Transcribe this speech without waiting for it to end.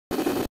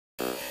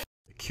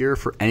cure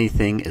for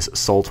anything is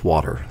salt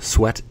water,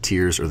 sweat,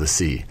 tears, or the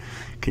sea.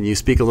 Can you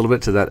speak a little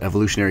bit to that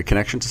evolutionary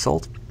connection to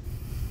salt?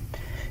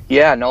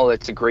 Yeah, no,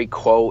 it's a great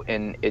quote,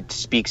 and it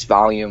speaks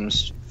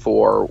volumes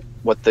for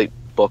what the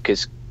book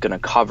is going to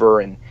cover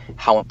and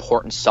how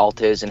important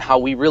salt is and how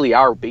we really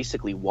are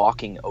basically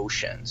walking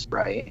oceans,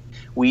 right?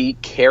 We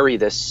carry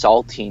this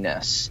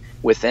saltiness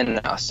within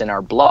us in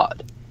our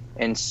blood.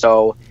 And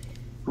so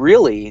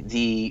really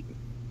the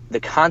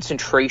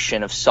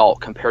concentration of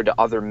salt compared to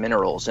other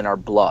minerals in our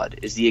blood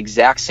is the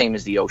exact same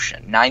as the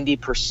ocean.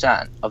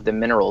 90% of the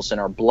minerals in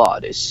our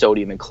blood is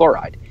sodium and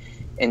chloride.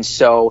 And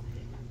so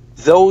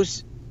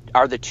those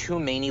are the two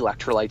main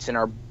electrolytes in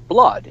our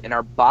blood, and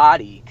our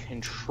body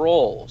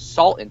controls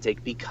salt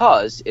intake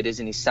because it is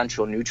an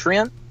essential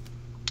nutrient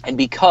and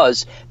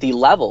because the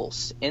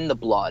levels in the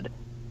blood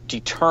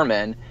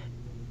determine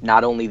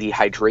not only the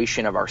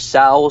hydration of our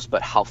cells,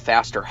 but how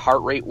fast our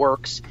heart rate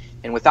works.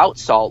 And without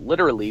salt,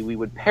 literally, we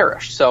would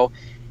perish. So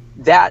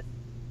that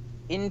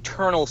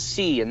internal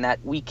sea, and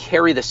that we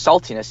carry the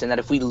saltiness, and that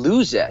if we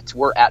lose it,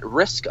 we're at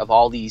risk of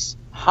all these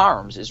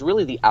harms, is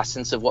really the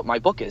essence of what my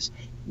book is.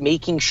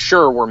 Making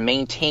sure we're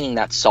maintaining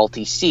that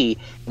salty sea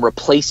and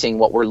replacing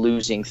what we're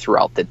losing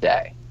throughout the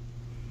day.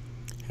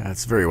 Yeah,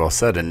 that's very well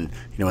said. And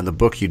in the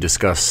book you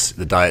discuss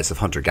the diets of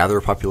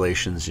hunter-gatherer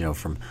populations,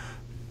 from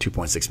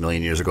 2.6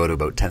 million years ago to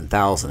about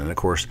 10,000. And of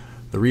course,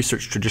 the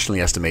research traditionally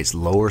estimates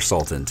lower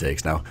salt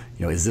intakes. Now,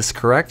 is this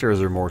correct, or is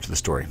there more to the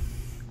story?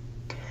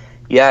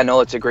 Yeah, no,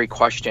 it's a great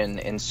question.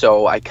 And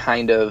so I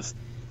kind of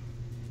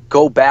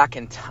go back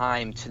in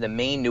time to the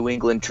main New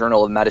England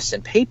Journal of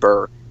Medicine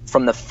paper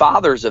from the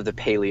fathers of the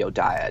paleo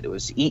diet. It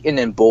was Eaton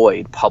and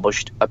Boyd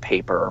published a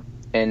paper.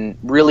 And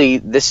really,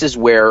 this is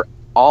where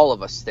all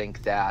of us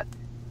think that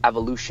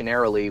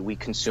evolutionarily we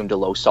consumed a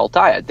low salt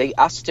diet. They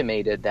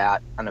estimated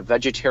that on a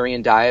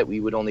vegetarian diet we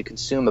would only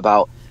consume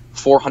about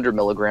 400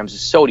 milligrams of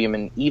sodium,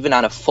 and even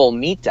on a full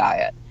meat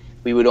diet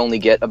we would only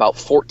get about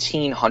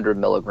 1,400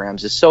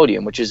 milligrams of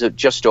sodium, which is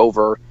just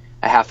over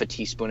a half a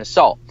teaspoon of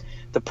salt.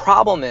 The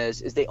problem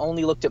is they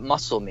only looked at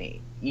muscle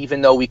meat,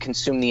 even though we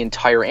consume the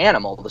entire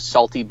animal, the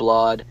salty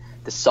blood,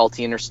 the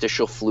salty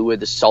interstitial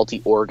fluid, the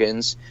salty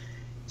organs.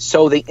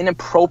 So they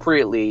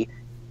inappropriately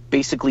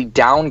basically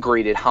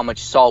downgraded how much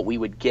salt we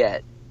would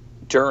get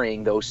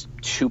during those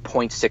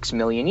 2.6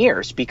 million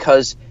years,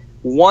 because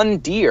one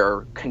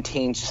deer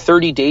contains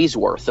 30 days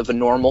worth of a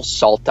normal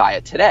salt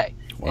diet today.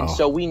 Wow. And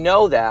so we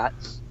know that,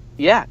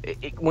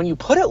 when you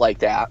put it like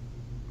that,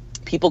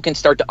 people can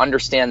start to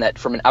understand that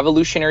from an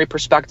evolutionary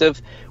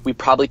perspective, we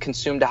probably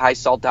consumed a high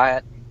salt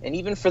diet. And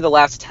even for the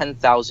last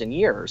 10,000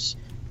 years,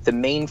 the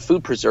main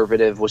food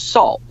preservative was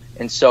salt.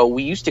 And so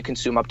we used to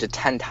consume up to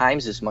 10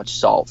 times as much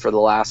salt for the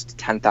last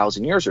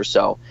 10,000 years or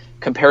so,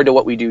 compared to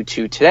what we do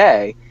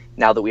today,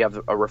 now that we have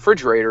a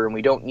refrigerator and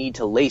we don't need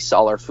to lace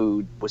all our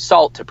food with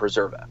salt to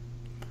preserve it.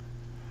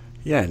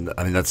 Yeah, and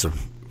I mean, that's a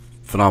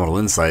phenomenal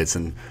insights.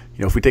 And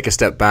if we take a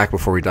step back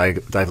before we dive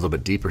a little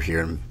bit deeper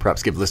here, and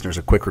perhaps give listeners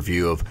a quick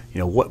review of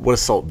what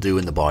does salt do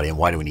in the body, and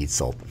why do we need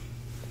salt?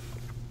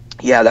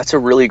 Yeah, that's a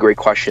really great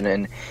question.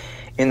 And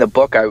in the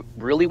book, I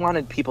really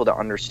wanted people to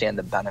understand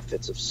the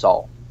benefits of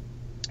salt.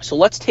 So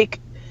let's take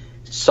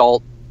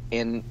salt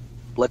and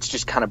let's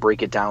just kind of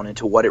break it down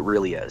into what it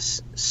really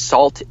is.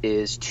 Salt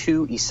is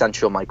two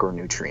essential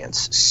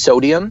micronutrients,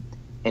 sodium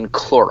and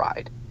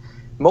chloride.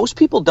 Most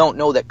people don't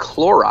know that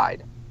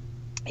chloride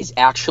is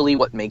actually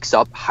what makes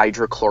up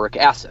hydrochloric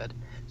acid.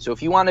 So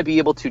if you want to be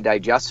able to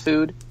digest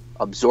food,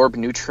 absorb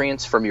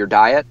nutrients from your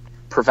diet,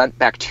 prevent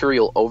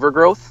bacterial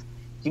overgrowth,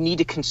 you need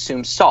to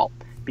consume salt,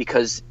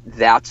 because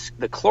that's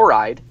the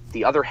chloride,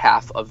 the other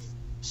half of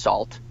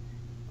salt,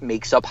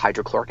 makes up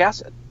hydrochloric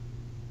acid.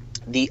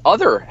 The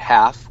other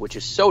half, which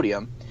is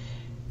sodium,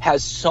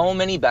 has so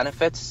many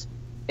benefits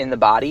in the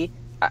body.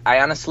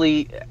 I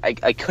honestly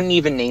couldn't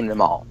even name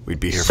them all. We'd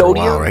be here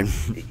sodium, for a while,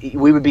 right?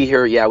 We would be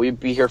here, we'd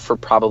be here for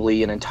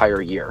probably an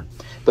entire year.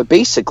 But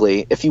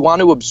basically, if you want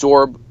to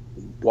absorb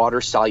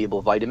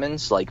water-soluble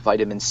vitamins like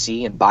vitamin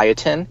C and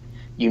biotin,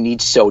 you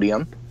need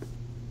sodium.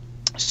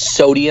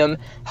 Sodium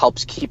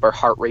helps keep our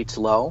heart rates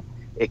low.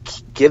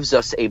 It gives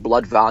us a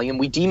blood volume.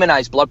 We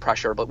demonize blood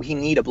pressure, but we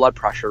need a blood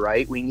pressure,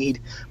 right? We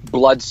need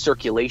blood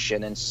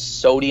circulation, and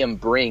sodium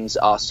brings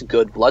us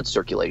good blood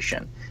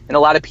circulation. And a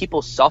lot of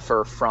people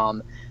suffer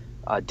from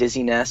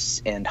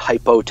dizziness and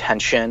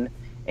hypotension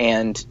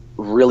and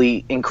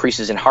really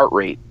increases in heart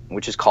rate,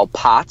 which is called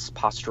POTS,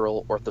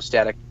 postural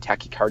orthostatic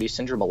tachycardia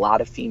syndrome. A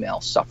lot of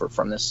females suffer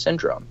from this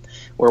syndrome,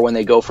 where when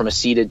they go from a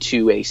seated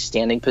to a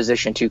standing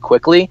position too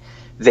quickly,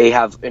 they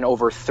have an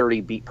over 30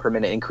 beat per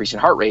minute increase in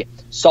heart rate.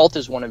 Salt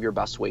is one of your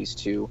best ways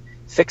to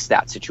fix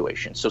that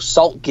situation. So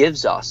salt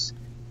gives us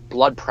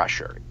blood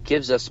pressure,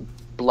 gives us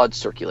blood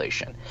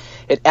circulation.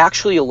 It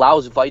actually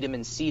allows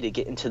vitamin C to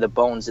get into the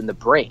bones in the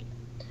brain.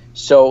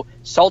 So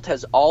salt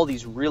has all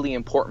these really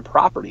important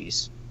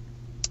properties.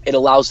 It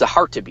allows the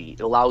heart to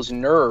beat. It allows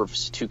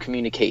nerves to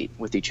communicate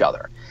with each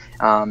other.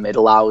 It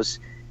allows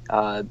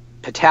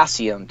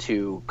potassium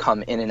to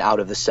come in and out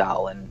of the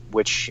cell, and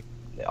which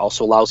It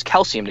also allows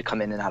calcium to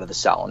come in and out of the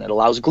cell, and it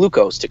allows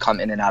glucose to come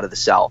in and out of the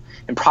cell,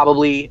 and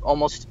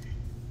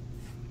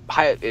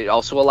it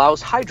also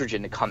allows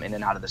hydrogen to come in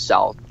and out of the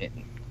cell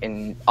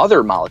in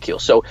other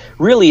molecules. So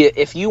really,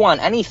 if you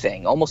want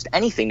anything, almost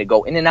anything, to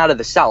go in and out of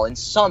the cell in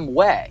some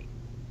way,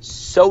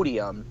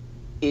 sodium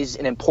is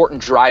an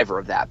important driver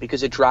of that,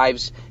 because it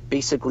drives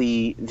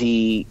basically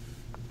the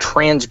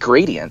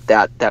transgradient,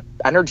 that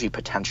energy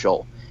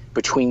potential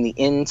between the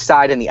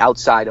inside and the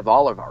outside of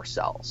all of our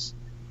cells.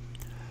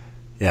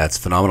 Yeah, it's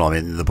phenomenal. I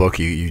mean, in the book,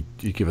 you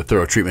give a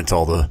thorough treatment to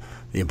all the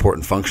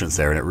important functions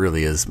there, and it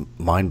really is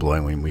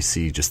mind-blowing when we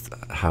see just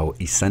how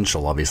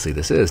essential, obviously,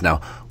 this is.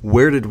 Now,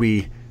 where do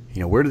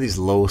these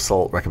low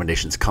salt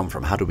recommendations come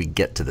from? How do we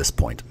get to this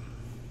point?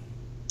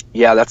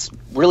 Yeah, that's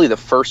really the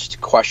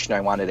first question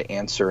I wanted to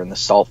answer in the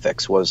Salt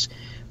Fix was,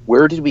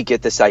 where did we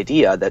get this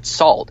idea that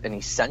salt, an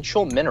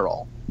essential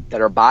mineral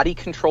that our body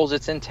controls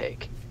its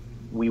intake,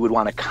 we would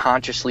want to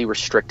consciously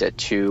restrict it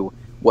to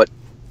what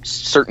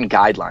certain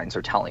guidelines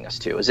are telling us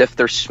to, as if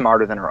they're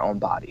smarter than our own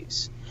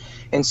bodies.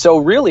 And so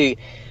really,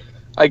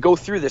 I go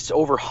through this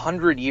over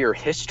 100-year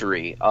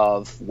history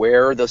of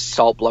where the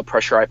salt blood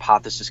pressure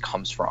hypothesis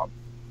comes from.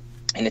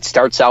 And it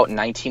starts out in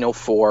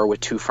 1904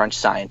 with two French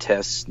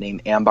scientists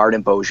named Ambard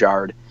and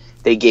Beaujard.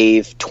 They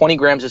gave 20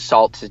 grams of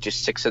salt to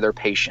just 6 of their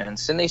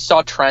patients, and they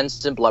saw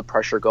trends in blood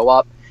pressure go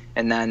up.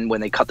 And then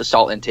when they cut the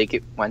salt intake,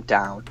 it went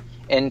down.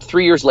 And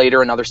 3 years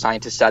later, another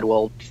scientist said,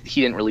 well,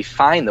 he didn't really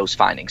find those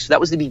findings. So that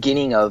was the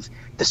beginning of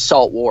the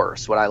salt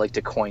wars, what I like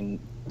to coin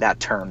that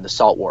term, the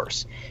salt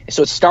wars. And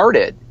so it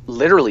started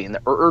literally in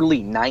the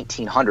early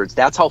 1900s.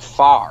 That's how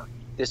far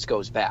this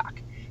goes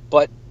back.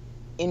 But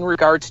in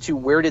regards to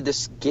where did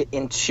this get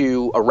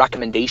into a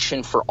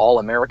recommendation for all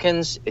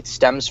Americans, it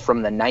stems from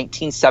the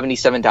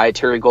 1977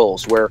 dietary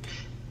goals, where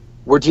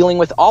we're dealing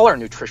with all our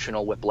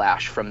nutritional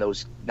whiplash from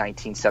those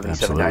 1977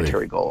 Absolutely.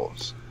 dietary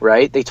goals,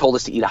 right? They told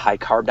us to eat a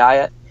high-carb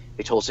diet.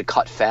 They told us to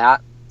cut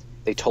fat.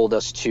 They told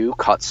us to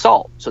cut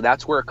salt. So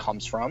that's where it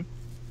comes from.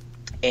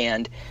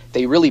 And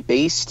they really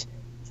based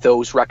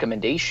those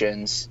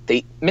recommendations.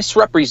 They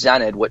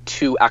misrepresented what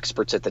two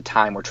experts at the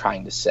time were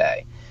trying to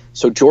say.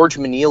 So George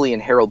Meneely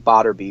and Harold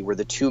Botterby were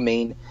the two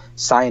main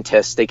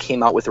scientists. They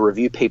came out with a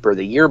review paper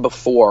the year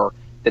before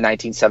the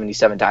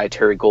 1977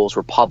 dietary goals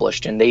were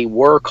published, and they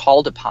were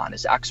called upon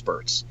as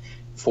experts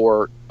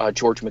for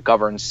George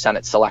McGovern's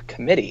Senate Select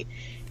Committee.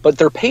 But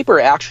their paper,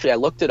 actually, I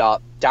looked it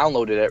up,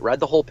 downloaded it, read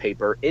the whole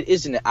paper. It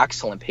is an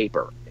excellent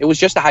paper. It was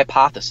just a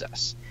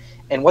hypothesis.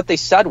 And what they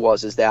said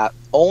is that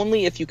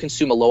only if you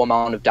consume a low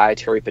amount of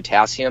dietary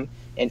potassium,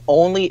 and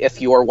only if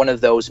you are one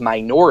of those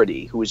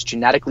minority who is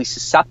genetically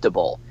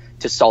susceptible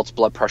to salt's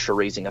blood pressure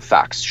raising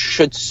effects,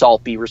 should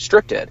salt be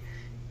restricted.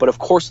 But of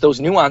course, those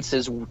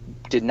nuances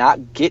did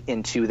not get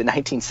into the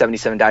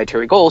 1977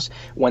 dietary goals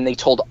when they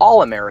told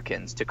all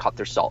Americans to cut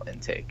their salt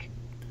intake.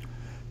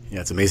 Yeah,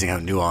 it's amazing how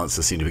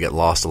nuances seem to get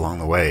lost along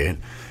the way. And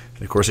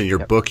of course, in your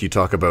book, you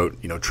talk about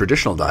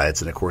traditional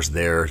diets, and of course,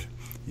 the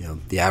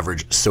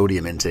average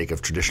sodium intake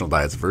of traditional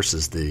diets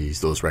versus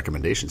those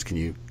recommendations. Can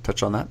you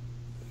touch on that?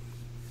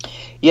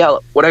 Yeah,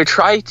 what I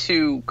try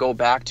to go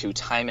back to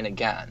time and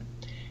again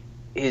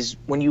is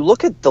when you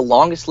look at the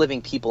longest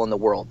living people in the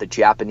world, the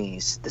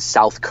Japanese, the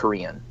South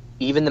Korean,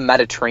 even the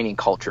Mediterranean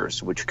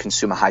cultures, which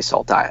consume a high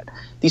salt diet,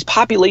 these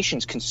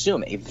populations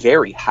consume a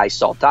very high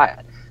salt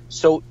diet.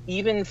 So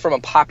even from a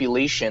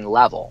population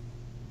level,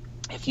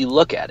 if you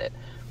look at it,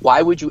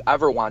 why would you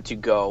ever want to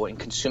go and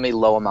consume a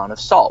low amount of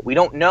salt? We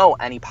don't know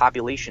any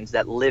populations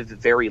that live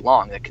very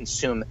long, that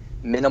consume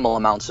minimal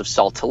amounts of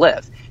salt to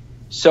live.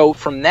 So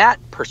from that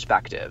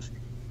perspective,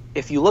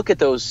 if you look at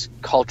those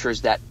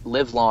cultures that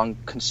live long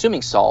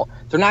consuming salt,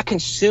 they're not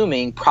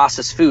consuming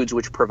processed foods,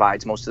 which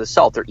provides most of the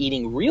salt. They're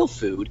eating real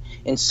food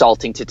and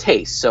salting to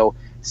taste. So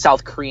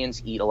South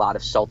Koreans eat a lot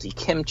of salty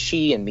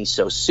kimchi and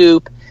miso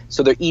soup.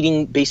 So they're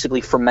eating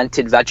basically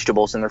fermented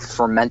vegetables, and they're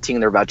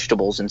fermenting their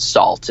vegetables in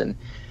salt. And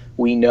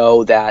we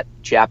know that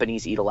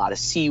Japanese eat a lot of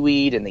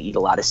seaweed and they eat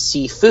a lot of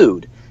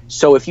seafood.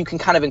 So if you can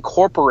kind of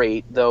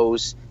incorporate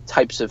those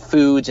types of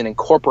foods and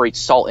incorporate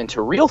salt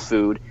into real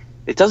food,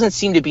 it doesn't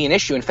seem to be an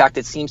issue. In fact,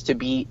 it seems to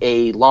be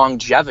a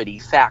longevity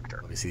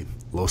factor. We see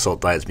low salt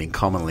diets being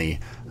commonly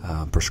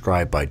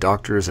prescribed by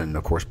doctors, and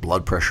of course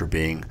blood pressure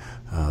being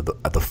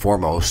at the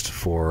foremost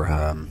for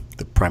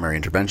the primary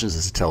interventions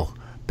is to tell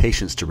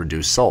patients to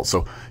reduce salt.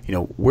 So,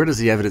 where does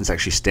the evidence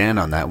actually stand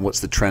on that, and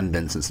what's the trend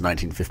been since the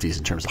 1950s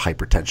in terms of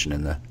hypertension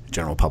in the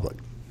general public?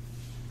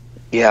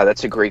 Yeah,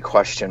 that's a great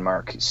question,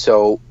 Mark.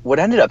 So what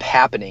ended up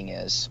happening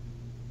is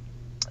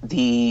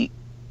the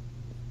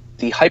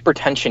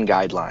hypertension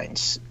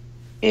guidelines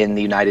in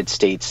the United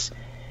States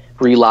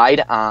relied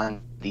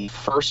on the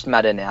first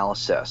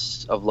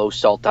meta-analysis of low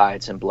salt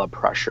diets and blood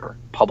pressure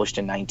published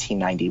in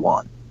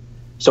 1991.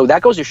 So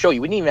that goes to show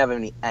you we didn't even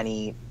have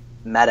any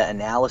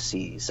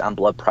meta-analyses on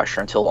blood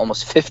pressure until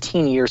almost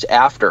 15 years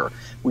after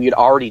we had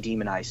already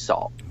demonized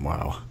salt.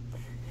 Wow.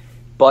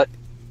 But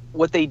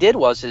what they did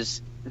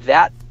is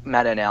that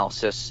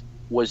meta-analysis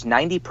was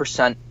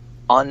 90%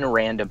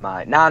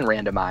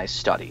 non-randomized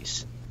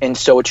studies. And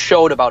so it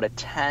showed about a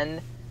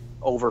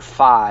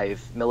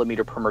 10/5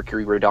 millimeter per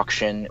mercury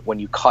reduction when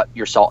you cut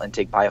your salt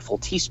intake by a full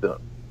teaspoon.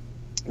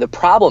 The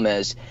problem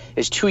is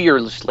 2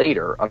 years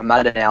later, a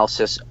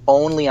meta-analysis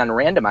only on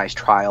randomized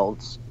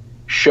trials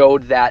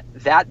showed that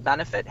that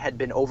benefit had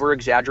been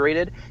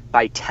over-exaggerated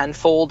by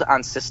 10-fold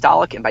on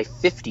systolic and by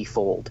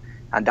 50-fold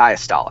on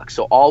diastolic.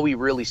 So all we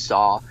really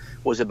saw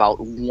was about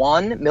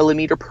 1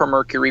 millimeter per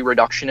mercury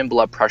reduction in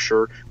blood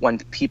pressure when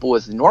people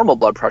with normal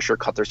blood pressure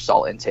cut their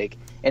salt intake,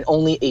 and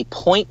only a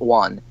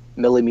 0.1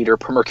 millimeter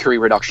per mercury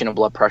reduction in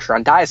blood pressure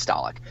on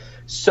diastolic.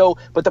 So,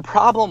 but the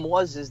problem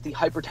is the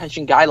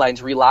hypertension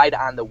guidelines relied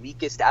on the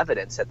weakest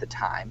evidence at the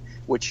time,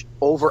 which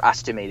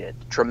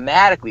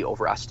dramatically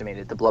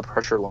overestimated the blood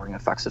pressure lowering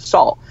effects of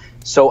salt.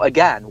 So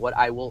again, what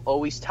I will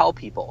always tell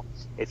people,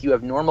 if you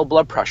have normal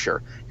blood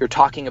pressure, you're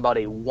talking about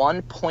a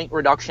 1-point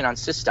reduction on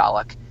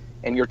systolic,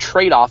 and your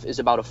trade-off is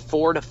about a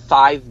 4 to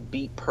 5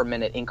 beat per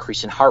minute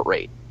increase in heart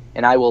rate.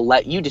 And I will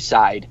let you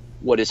decide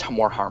what is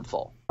more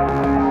harmful.